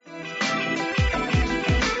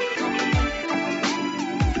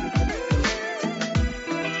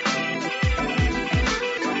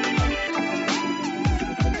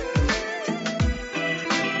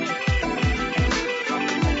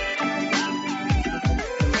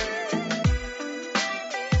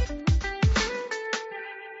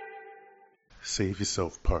Save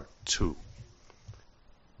Yourself Part 2.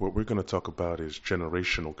 What we're going to talk about is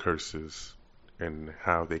generational curses and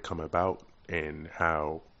how they come about and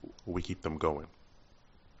how we keep them going.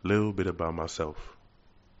 Little bit about myself.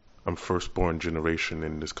 I'm firstborn generation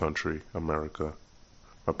in this country, America.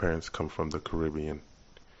 My parents come from the Caribbean.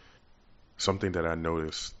 Something that I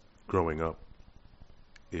noticed growing up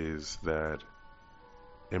is that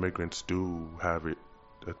immigrants do have it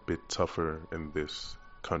a bit tougher in this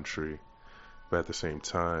country, but at the same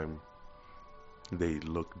time, they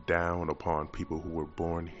look down upon people who were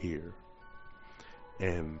born here.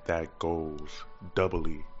 And that goes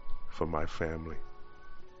doubly for my family.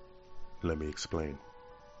 Let me explain.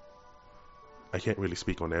 I can't really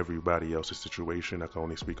speak on everybody else's situation. I can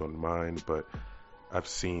only speak on mine, but I've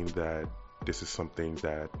seen that this is something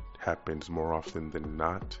that happens more often than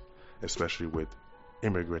not, especially with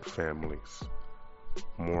immigrant families,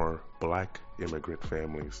 more black immigrant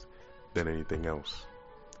families than anything else,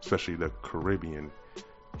 especially the Caribbean.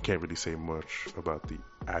 You can't really say much about the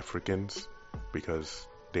Africans because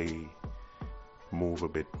they move a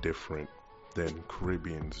bit different than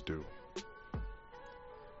Caribbeans do.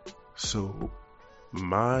 So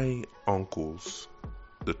my uncles,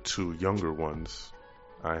 the two younger ones,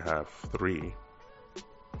 I have three,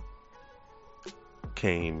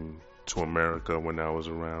 came to America when I was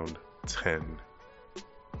around 10.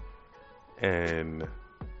 And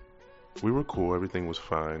we were cool, everything was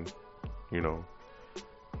fine. You know,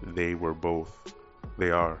 they are both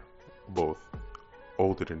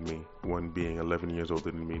older than me, one being 11 years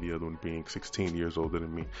older than me, the other one being 16 years older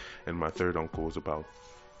than me, and my third uncle is about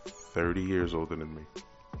 30 years older than me.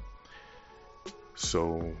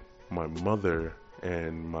 So my mother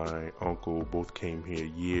and my uncle both came here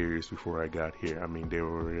years before I got here. I mean, they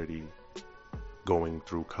were already going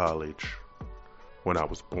through college when I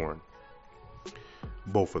was born.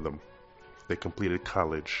 Both of them. They completed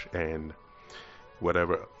college and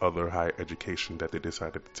whatever other higher education that they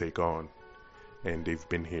decided to take on, and they've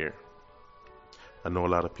been here. I know a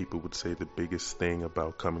lot of people would say the biggest thing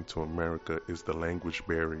about coming to America is the language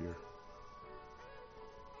barrier.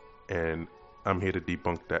 And I'm here to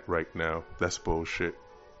debunk that right now. That's bullshit.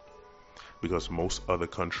 Because most other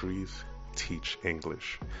countries teach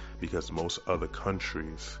English. Because most other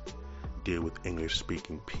countries deal with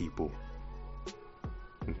English-speaking people.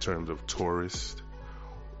 In terms of tourists,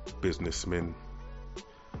 businessmen,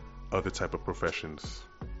 other type of professions,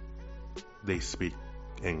 they speak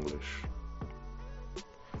English.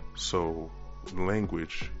 So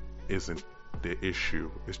language isn't the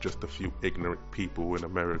issue. It's just a few ignorant people in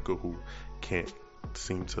America who can't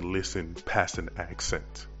seem to listen past an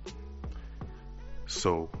accent.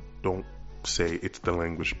 So don't say it's the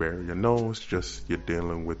language barrier. No, it's just you're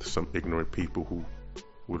dealing with some ignorant people who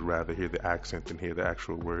would rather hear the accent than hear the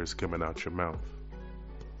actual words coming out your mouth.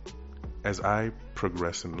 As I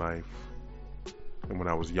progress in life, and when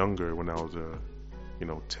I was younger, when I was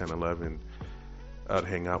 10, 11, I'd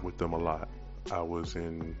hang out with them a lot. I was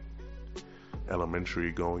in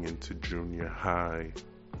elementary going into junior high,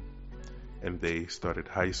 and they started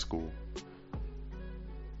high school.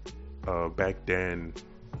 Back then,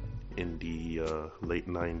 in the late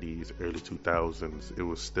 90s, early 2000s, it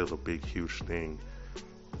was still a big, huge thing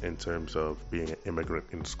in terms of being an immigrant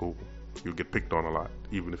in school. You get picked on a lot,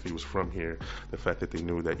 even if you was from here. The fact that they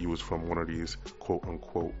knew that you was from one of these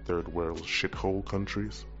quote-unquote third world shithole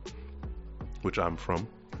countries, which I'm from.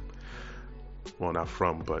 Well, not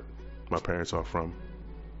from, but my parents are from.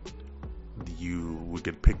 You would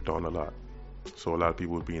get picked on a lot. So a lot of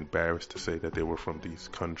people would be embarrassed to say that they were from these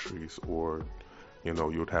countries, or, you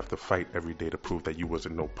would have to fight every day to prove that you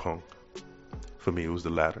wasn't no punk. For me, it was the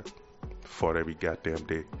latter. Fought every goddamn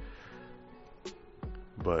day.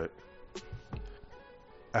 But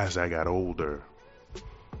as I got older,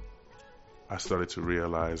 I started to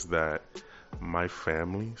realize that my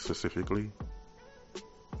family specifically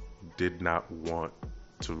did not want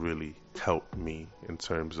to really help me in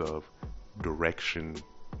terms of direction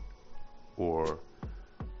or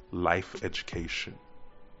life education.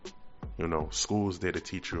 School's there to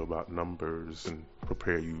teach you about numbers and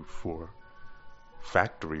prepare you for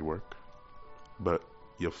factory work, but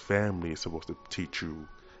your family is supposed to teach you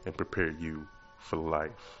and prepare you for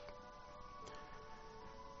life.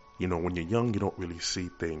 When you're young, you don't really see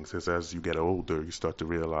things. As you get older, you start to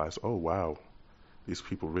realize, oh wow, these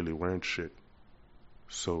people really weren't shit.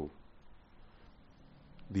 So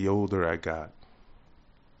the older I got,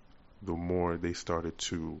 the more they started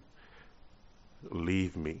to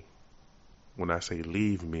leave me. When I say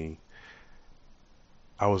leave me,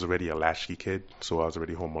 I was already a latchkey kid, so I was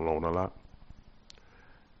already home alone a lot.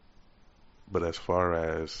 But as far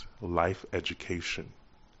as life education,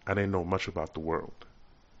 I didn't know much about the world.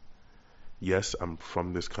 Yes, I'm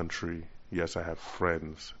from this country. Yes, I have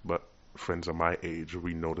friends, but friends are my age.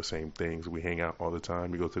 We know the same things. We hang out all the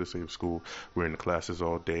time. We go to the same school. We're in the classes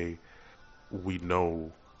all day. We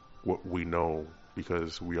know what we know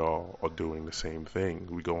because we all are doing the same thing.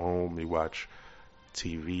 We go home, we watch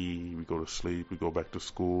TV, we go to sleep, we go back to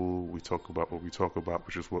school, we talk about what we talk about,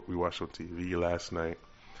 which is what we watched on TV last night.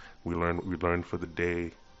 We learn for the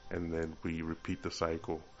day, and then we repeat the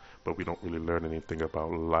cycle, but we don't really learn anything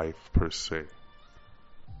about life per se.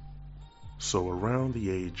 So around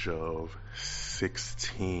the age of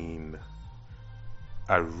 16,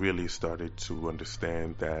 I really started to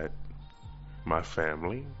understand that my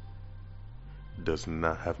family does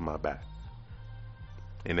not have my back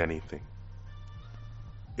in anything.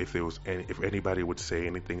 If anybody would say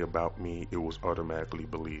anything about me, it was automatically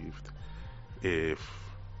believed. If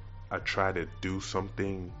I tried to do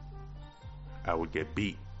something, I would get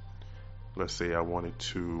beat. Let's say I wanted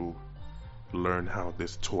to learn how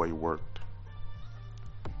this toy worked.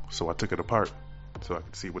 So I took it apart so I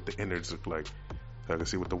could see what the innards looked like. So I could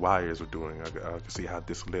see what the wires were doing. I could see how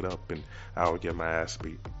this lit up, and I would get my ass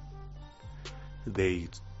beat. They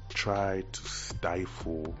tried to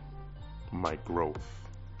stifle my growth.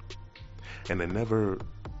 And it never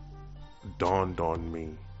dawned on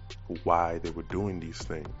me why they were doing these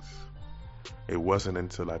things. It wasn't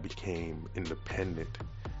until I became independent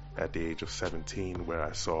at the age of 17 where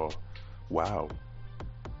I saw, wow,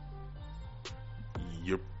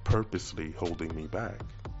 you're purposely holding me back.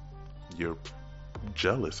 You're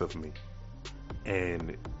jealous of me.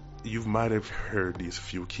 And you might have heard these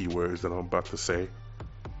few keywords that I'm about to say.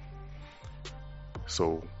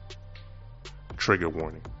 So, trigger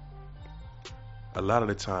warning. A lot of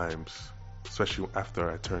the times, especially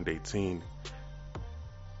after I turned 18,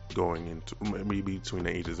 going into maybe between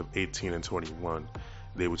the ages of 18 and 21,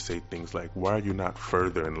 they would say things like, why are you not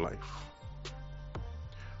further in life?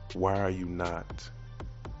 Why are you not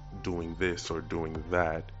doing this or doing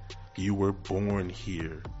that? You were born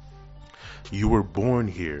here. You were born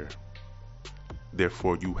here.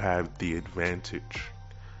 Therefore, you have the advantage.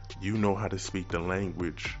 You know how to speak the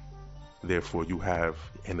language. Therefore, you have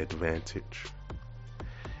an advantage.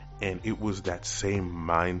 And it was that same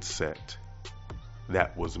mindset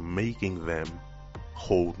that was making them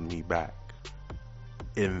hold me back.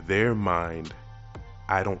 In their mind,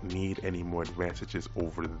 I don't need any more advantages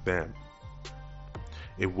over them.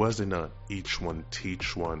 It wasn't a each one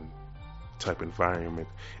teach one type environment.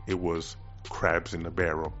 It was crabs in the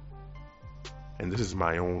barrel. And this is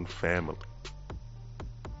my own family.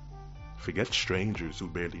 Forget strangers who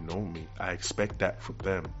barely know me. I expect that from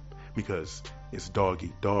them because it's dog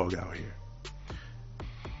eat dog out here.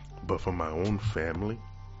 But for my own family,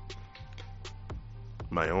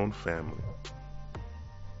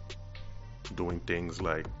 doing things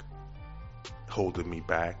like holding me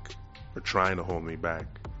back or trying to hold me back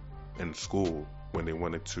in school when they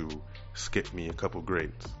wanted to skip me a couple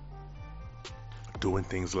grades. Doing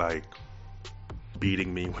things like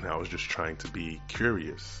beating me when I was just trying to be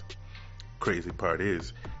curious. Crazy part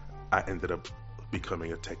is, I ended up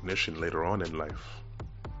becoming a technician later on in life.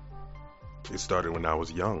 It started when I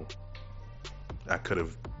was young. I could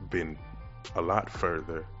have been a lot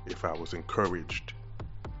further if I was encouraged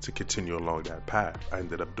to continue along that path. I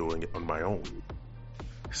ended up doing it on my own.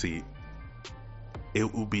 See,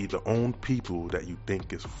 it will be the own people that you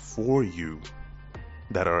think is for you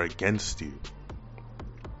that are against you,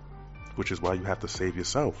 which is why you have to save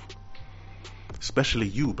yourself. Especially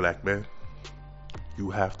you, black man. You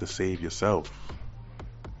have to save yourself.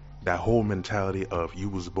 That whole mentality of you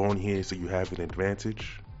was born here so you have an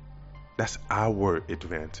advantage, that's our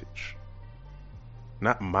advantage,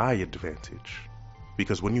 not my advantage.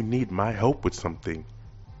 Because when you need my help with something,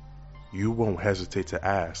 you won't hesitate to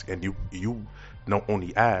ask, and you not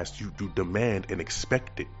only ask, you demand and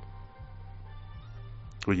expect it.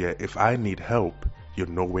 But yeah, if I need help, you're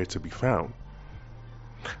nowhere to be found.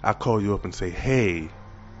 I call you up and say, hey,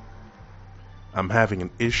 I'm having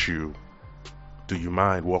an issue. Do you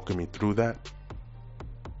mind walking me through that?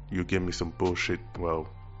 You give me some bullshit. Well,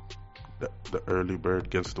 the early bird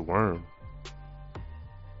gets the worm.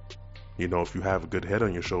 You know, if you have a good head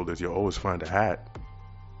on your shoulders, you'll always find a hat.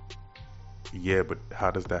 Yeah, but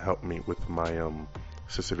how does that help me with my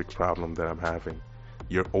specific problem that I'm having?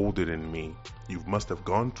 You're older than me. You must have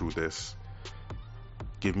gone through this.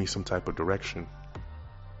 Give me some type of direction.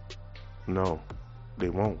 No, they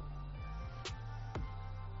won't.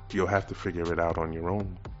 You'll have to figure it out on your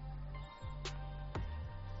own.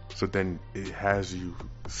 So then it has you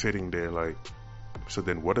sitting there like, So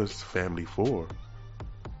then what is family for?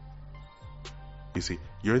 You see,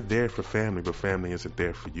 you're there for family, but family isn't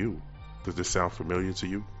there for you. Does this sound familiar to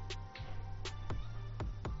you?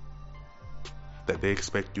 That they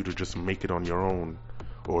expect you to just make it on your own,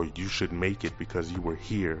 or you should make it because you were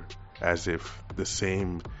here, as if the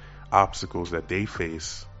same obstacles that they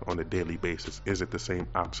face on a daily basis isn't the same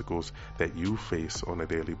obstacles that you face on a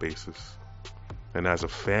daily basis. And as a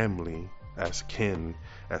family, as kin,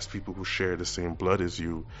 as people who share the same blood as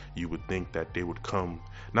you would think that they would come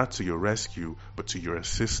not to your rescue, but to your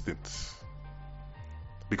assistance.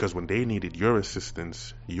 Because when they needed your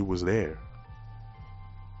assistance, you was there.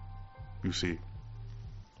 You see,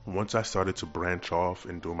 once I started to branch off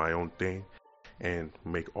and do my own thing and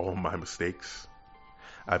make all my mistakes,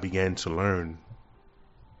 I began to learn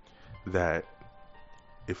that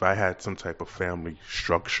if I had some type of family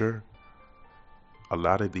structure, a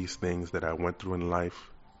lot of these things that I went through in life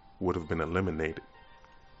would have been eliminated.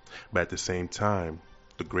 But at the same time,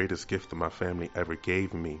 the greatest gift that my family ever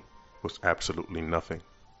gave me was absolutely nothing.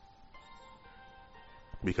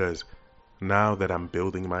 Because now that I'm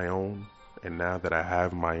building my own, and now that I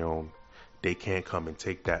have my own, they can't come and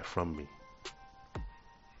take that from me.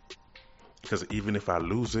 Because even if I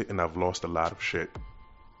lose it, and I've lost a lot of shit,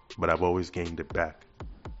 but I've always gained it back.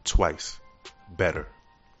 Twice. Better.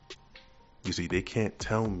 You see, they can't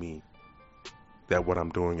tell me that what I'm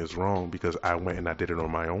doing is wrong because I went and I did it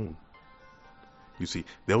on my own. You see,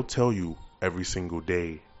 they'll tell you every single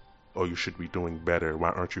day, oh, you should be doing better. Why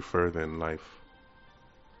aren't you further in life?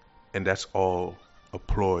 And that's all a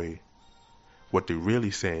ploy. What they're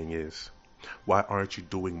really saying is, why aren't you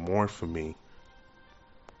doing more for me?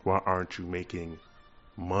 Why aren't you making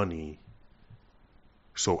money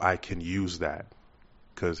so I can use that?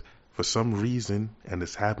 Because for some reason, and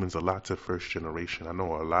this happens a lot to first generation, I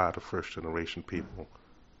know a lot of first generation people,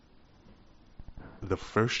 the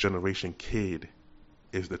first generation kid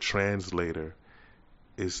is the translator,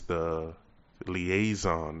 is the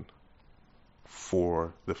liaison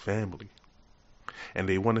for the family. And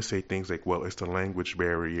they want to say things like, well, it's the language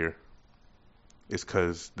barrier. It's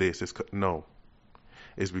because this. No.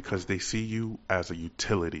 It's because they see you as a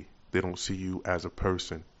utility. They don't see you as a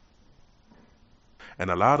person.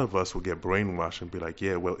 And a lot of us will get brainwashed and be like,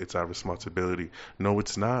 yeah, well, it's our responsibility. No,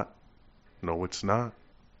 it's not. No, it's not.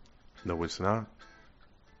 No, it's not.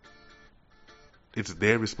 It's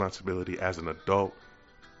their responsibility as an adult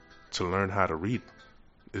to learn how to read.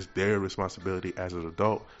 It's their responsibility as an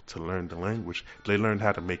adult to learn the language. They learned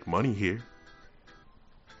how to make money here,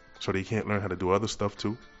 so they can't learn how to do other stuff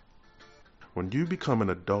too. When you become an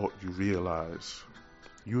adult, you realize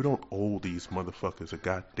you don't owe these motherfuckers a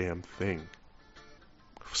goddamn thing.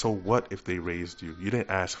 So what if they raised you? You didn't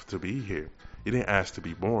ask to be here. You didn't ask to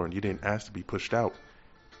be born. You didn't ask to be pushed out.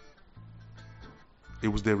 It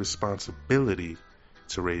was their responsibility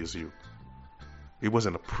to raise you. It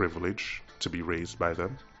wasn't a privilege to be raised by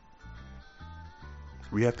them.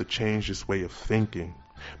 We have to change this way of thinking,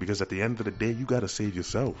 because at the end of the day, you got to save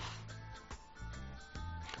yourself.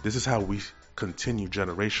 This is how we continue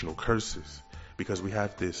generational curses, because we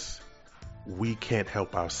have this we can't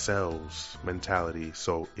help ourselves mentality.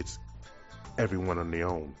 So it's everyone on their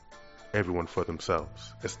own, everyone for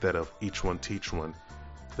themselves, instead of each one teach one.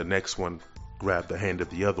 The next one grab the hand of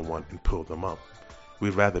the other one and pull them up.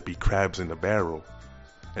 We'd rather be crabs in the barrel.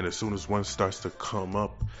 And as soon as one starts to come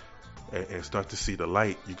up and start to see the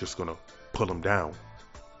light, you're just going to pull them down.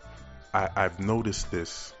 I've noticed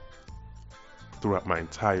this throughout my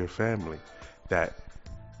entire family, that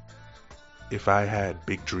if I had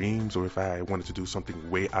big dreams, or if I wanted to do something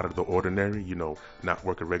way out of the ordinary, not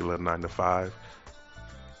work a regular 9 to 5,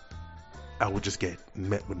 I would just get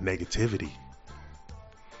met with negativity.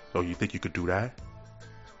 Oh, you think you could do that?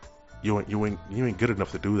 You ain't good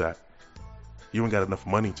enough to do that. You ain't got enough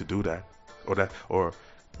money to do that. Or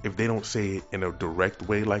if they don't say it in a direct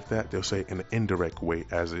way like that, they'll say it in an indirect way,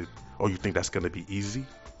 as it, oh, you think that's gonna be easy?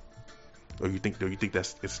 Or you think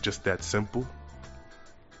it's just that simple?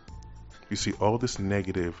 You see, all this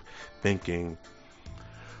negative thinking,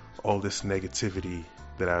 all this negativity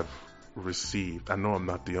that I've received, I know I'm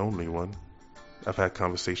not the only one. I've had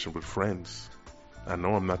conversation with friends. I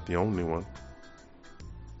know I'm not the only one.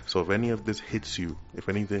 So if any of this hits you, if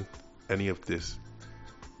any of this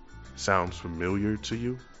sounds familiar to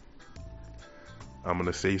you, I'm going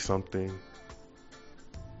to say something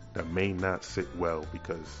that may not sit well,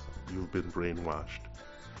 because you've been brainwashed.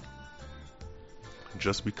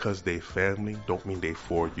 Just because they family don't mean they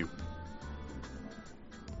for you.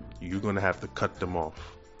 You're going to have to cut them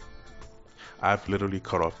off. I've literally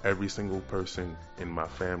cut off every single person in my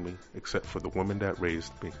family except for the woman that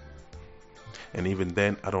raised me. And even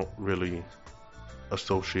then, I don't really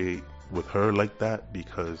associate with her like that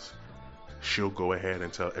because she'll go ahead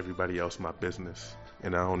and tell everybody else my business.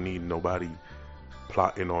 And I don't need nobody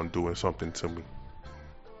plotting on doing something to me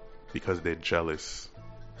because they're jealous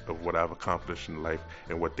of what I've accomplished in life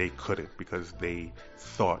and what they couldn't because they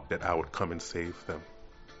thought that I would come and save them.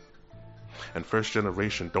 And first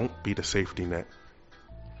generation, don't be the safety net.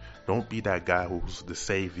 Don't be that guy who's the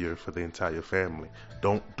savior for the entire family.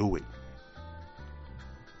 Don't do it.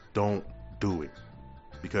 Don't do it.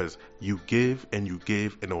 Because you give and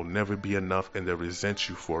it'll never be enough, and they'll resent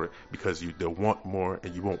you for it because they'll want more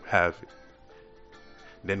and you won't have it.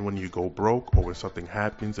 Then when you go broke or when something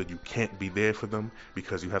happens and you can't be there for them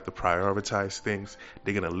because you have to prioritize things,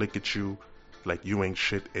 they're going to look at you like you ain't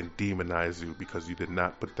shit and demonize you because you did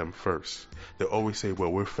not put them first. They'll always say,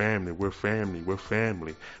 well, we're family, we're family, we're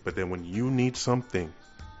family. But then when you need something,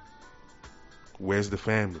 where's the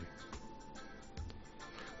family?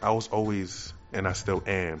 I was always, and I still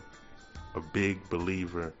am, a big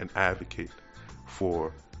believer and advocate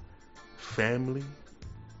for family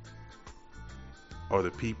are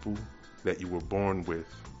the people that you were born with,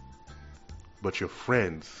 but your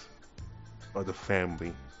friends are the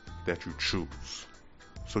family that you choose.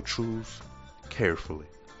 So choose carefully.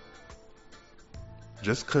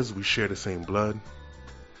 Just because we share the same blood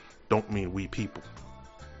don't mean we people,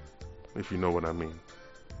 if you know what I mean.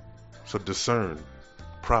 So discern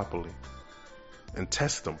properly and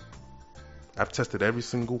test them. I've tested every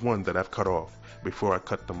single one that I've cut off before I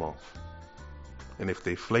cut them off. And if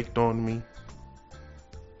they flaked on me,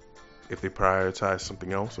 if they prioritize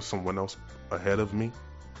something else or someone else ahead of me,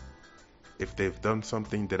 if they've done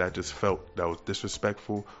something that I just felt that was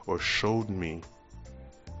disrespectful or showed me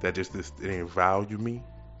that they didn't value me,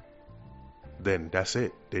 then that's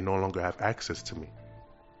it. They no longer have access to me.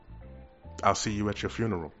 I'll see you at your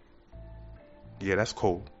funeral. Yeah, that's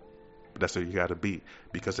cool, but that's where you gotta be.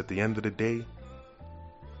 Because at the end of the day,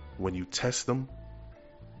 when you test them,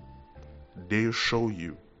 they'll show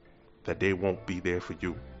you that they won't be there for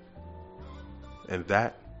you. And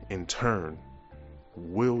that, in turn,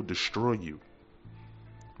 will destroy you.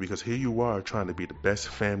 Because here you are trying to be the best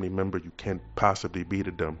family member you can possibly be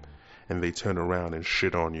to them, and they turn around and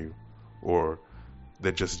shit on you, or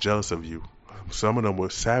they're just jealous of you. Some of them will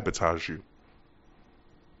sabotage you.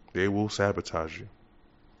 They will sabotage you.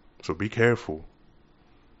 So be careful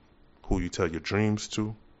who you tell your dreams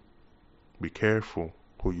to. Be careful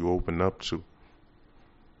who you open up to.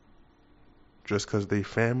 Just because they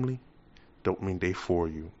family don't mean they for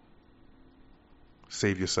you.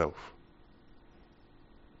 Save yourself.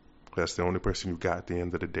 That's the only person you got at the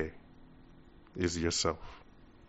end of the day, is yourself.